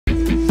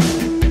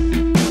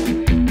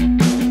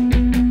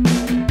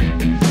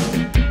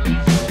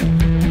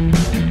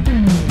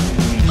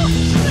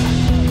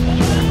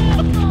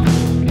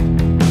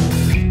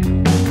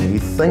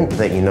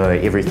that you know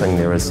everything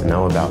there is to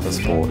know about the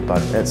sport,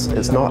 but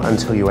it's not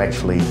until you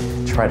actually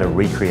try to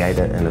recreate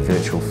it in a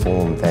virtual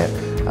form that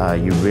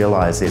you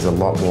realise there's a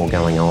lot more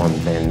going on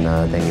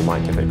than you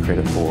might give it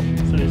credit for.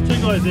 So there's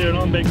two guys there and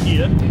I'm back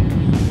here,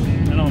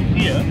 and I'm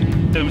here,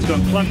 and it's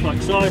going clunk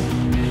like so. Right,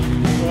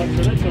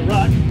 so that's a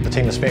ruck. The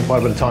team has spent quite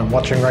a bit of time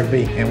watching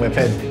rugby, and we've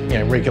had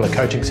regular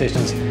coaching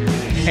sessions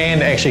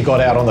and actually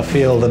got out on the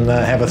field and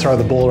have a throw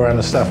the ball around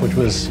and stuff, which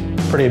was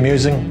pretty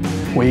amusing.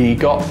 We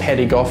got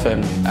Paddy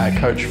Goffin, a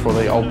coach for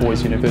the Old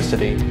Boys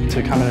University,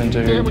 to come in and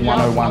do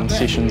 101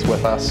 sessions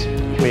with us.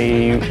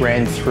 We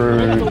ran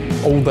through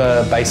all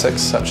the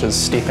basics such as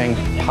stepping,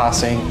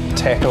 passing,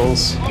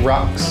 tackles,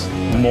 rucks,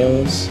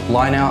 mauls,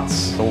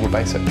 lineouts, all the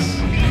basics.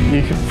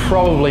 You could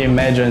probably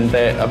imagine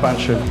that a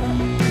bunch of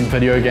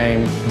video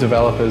game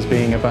developers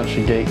being a bunch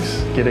of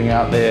geeks getting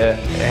out there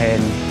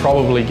and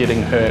probably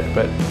getting hurt,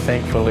 but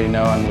thankfully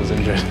no one was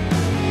injured.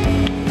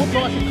 Foot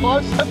nice and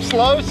close, hips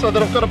low so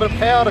that I've got a bit of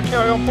power to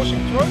carry on pushing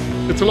through.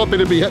 It's a lot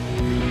better to be hit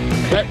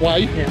that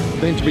way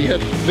than to be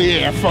hit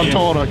there front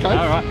on, okay?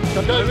 All right.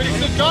 Okay, ready,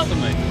 set, go.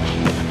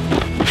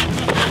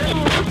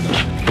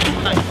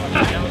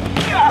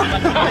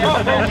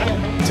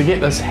 To get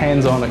this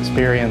hands-on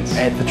experience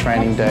at the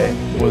training day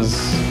was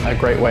a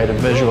great way to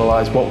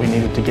visualise what we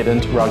needed to get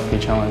into Rugby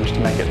Challenge to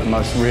make it the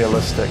most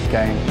realistic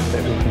game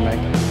that we can make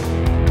it.